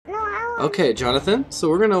Okay, Jonathan, so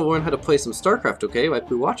we're gonna learn how to play some Starcraft, okay? Like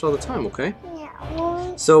we watch all the time, okay?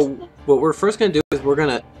 Yeah. So what we're first gonna do is we're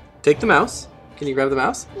gonna take the mouse. Can you grab the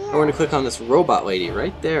mouse? Yeah. And we're gonna click on this robot lady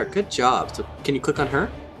right there. Good job. So can you click on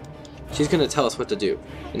her? She's gonna tell us what to do.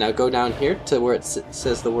 And now go down here to where it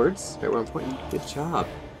says the words, right where I'm pointing. Good job.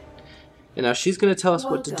 And now she's gonna tell us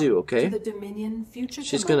what to do, okay?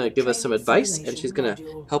 She's gonna give us some advice, and she's gonna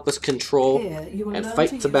help us control and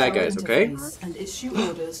fight the bad guys, okay?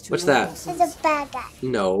 What's that? It's a bad guy.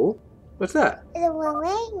 No. What's that? It's a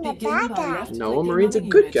Marine, a bad guy. No, a Marine's a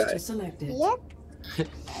good guy. Yep.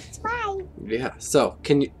 That's fine. Yeah. So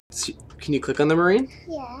can you click on the Marine?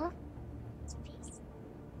 Yeah.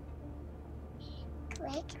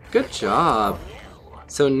 Click. Good job.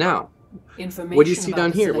 So now, what do you see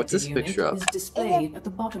down here? What's this picture of? Displayed at the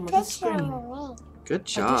bottom of the Picture of screen. Marine. Good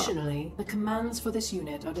job. Additionally, the commands for this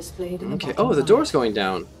unit are displayed in the Okay. bottom Oh, the right. door's going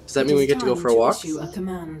down. Does that mean we get to go for a walk? Issue a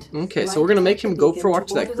command. Okay, so we're gonna make him go for a walk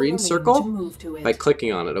to that green circle by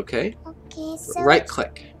clicking on it, okay? Okay, so Right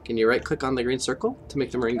click. Can you right click on the green circle to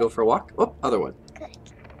make the Marine go for a walk? Oh, other one. Good.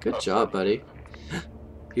 Good job, buddy.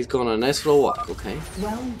 He's going on a nice little walk, okay?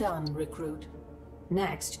 Well done, recruit.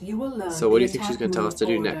 Next, you will learn. So what do you the think she's attack gonna tell us to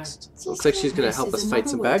do move order. next? Looks like she's gonna help us fight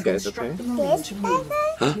some bad guys, okay? This bad guy?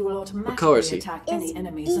 Huh? You will What color is he? attack any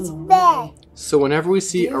enemies It's along the red. way. So whenever we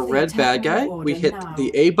see a red bad guy, we hit the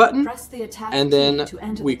A button, Press the attack and key then to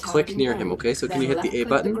enter we the click targeting near him, ground. okay? So can you Then hit the A left-click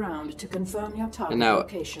button? the ground to confirm your target And now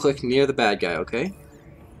location. click near the bad guy, okay?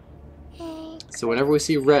 Okay. So whenever we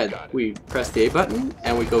see red, we press the A button,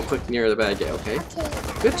 and we go click near the bad guy, okay?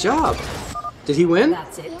 Okay. Good job! Did he win?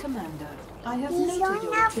 That's it, Commander. I have He's noted going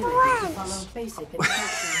your out for ability to lunch. follow basic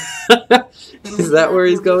instructions. Is that where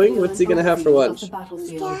he's going? What's he gonna have for lunch? He's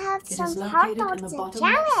gonna have some hot dogs and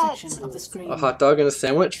carrots. A hot dog and a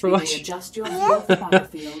sandwich for You may lunch? adjust your Yeah. view of the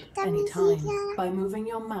battlefield That means anytime he can- by moving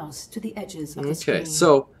your mouse to the edges of the screen. Okay,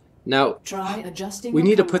 so now Try adjusting we your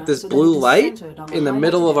need to camera put this so that blue it is light centered on in the highlighted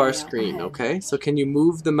middle of our area screen, ahead. okay? So can you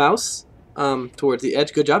move the mouse towards the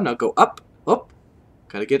edge? Good job. Now go up, up.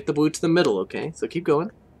 Gotta get the blue to the middle, okay? So keep going.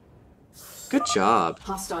 Good job.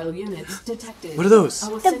 Hostile units detected. What are those? I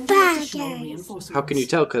will The send you bad additional guys. reinforcements. How can you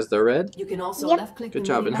tell? Because they're red? You can also Yep. left-click Good the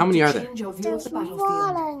job. And minimap how many to are there? change your view of There's the a battlefield.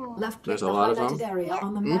 lot. Left-click There's a the lot of highlighted them. area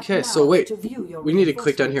on the map Okay, now so wait. to view your We need to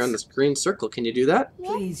click down here on reinforcements. this green circle. Can you do that?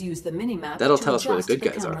 Please use the minimap That'll to tell us where the adjust good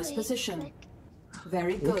guys are. camera's position.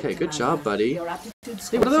 Very good. Okay, good Commander. job, buddy. Your aptitude Hey, what are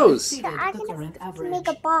scores those? exceeded So I'm the gonna current have to average. make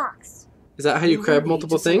a box. Is that how you will grab need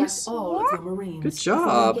multiple to select things? all of your Marines Good before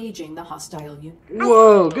job. engaging the hostile unit.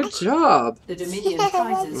 Whoa, good job. The Dominion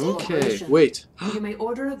prizes Okay, cooperation. wait. You may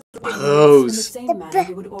order a group of Those. units in the same manner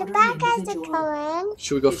you would The order bad an guys are individual. coming.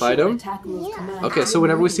 Should we go Issue fight an them? attack move Yeah. command Okay, to so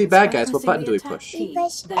whenever we see Marines bad by guys, what pressing button the do we attack push? key,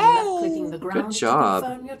 Push then A. left-clicking the ground to job.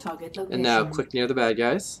 confirm your target location. And now click near the bad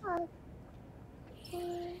guys.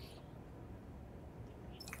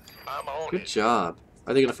 Good job.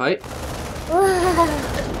 Are they gonna fight?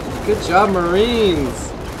 Good job,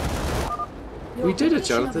 Marines! Your We did it, completion of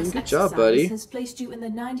Jonathan. this Good job, exercise buddy. Has placed you in the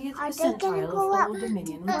 90th Are they gonna percentile of go all up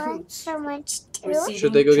Dominion for recruits. so much too? Receiving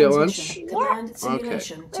Should they go get transmission. lunch? Command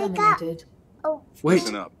simulation We got- terminated. Oh, Wait,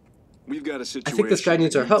 Listen up. We've got a I situation. think this guy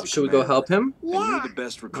needs our that help. a Should we go commander. help him? And you're yeah. the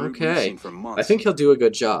best recruit we've Okay. seen for months. I think he'll do a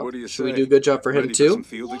good job. What do you Should we say? do a good job for him Ready too? some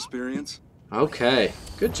field experience? Okay,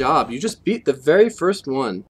 good job. You just beat the very first one.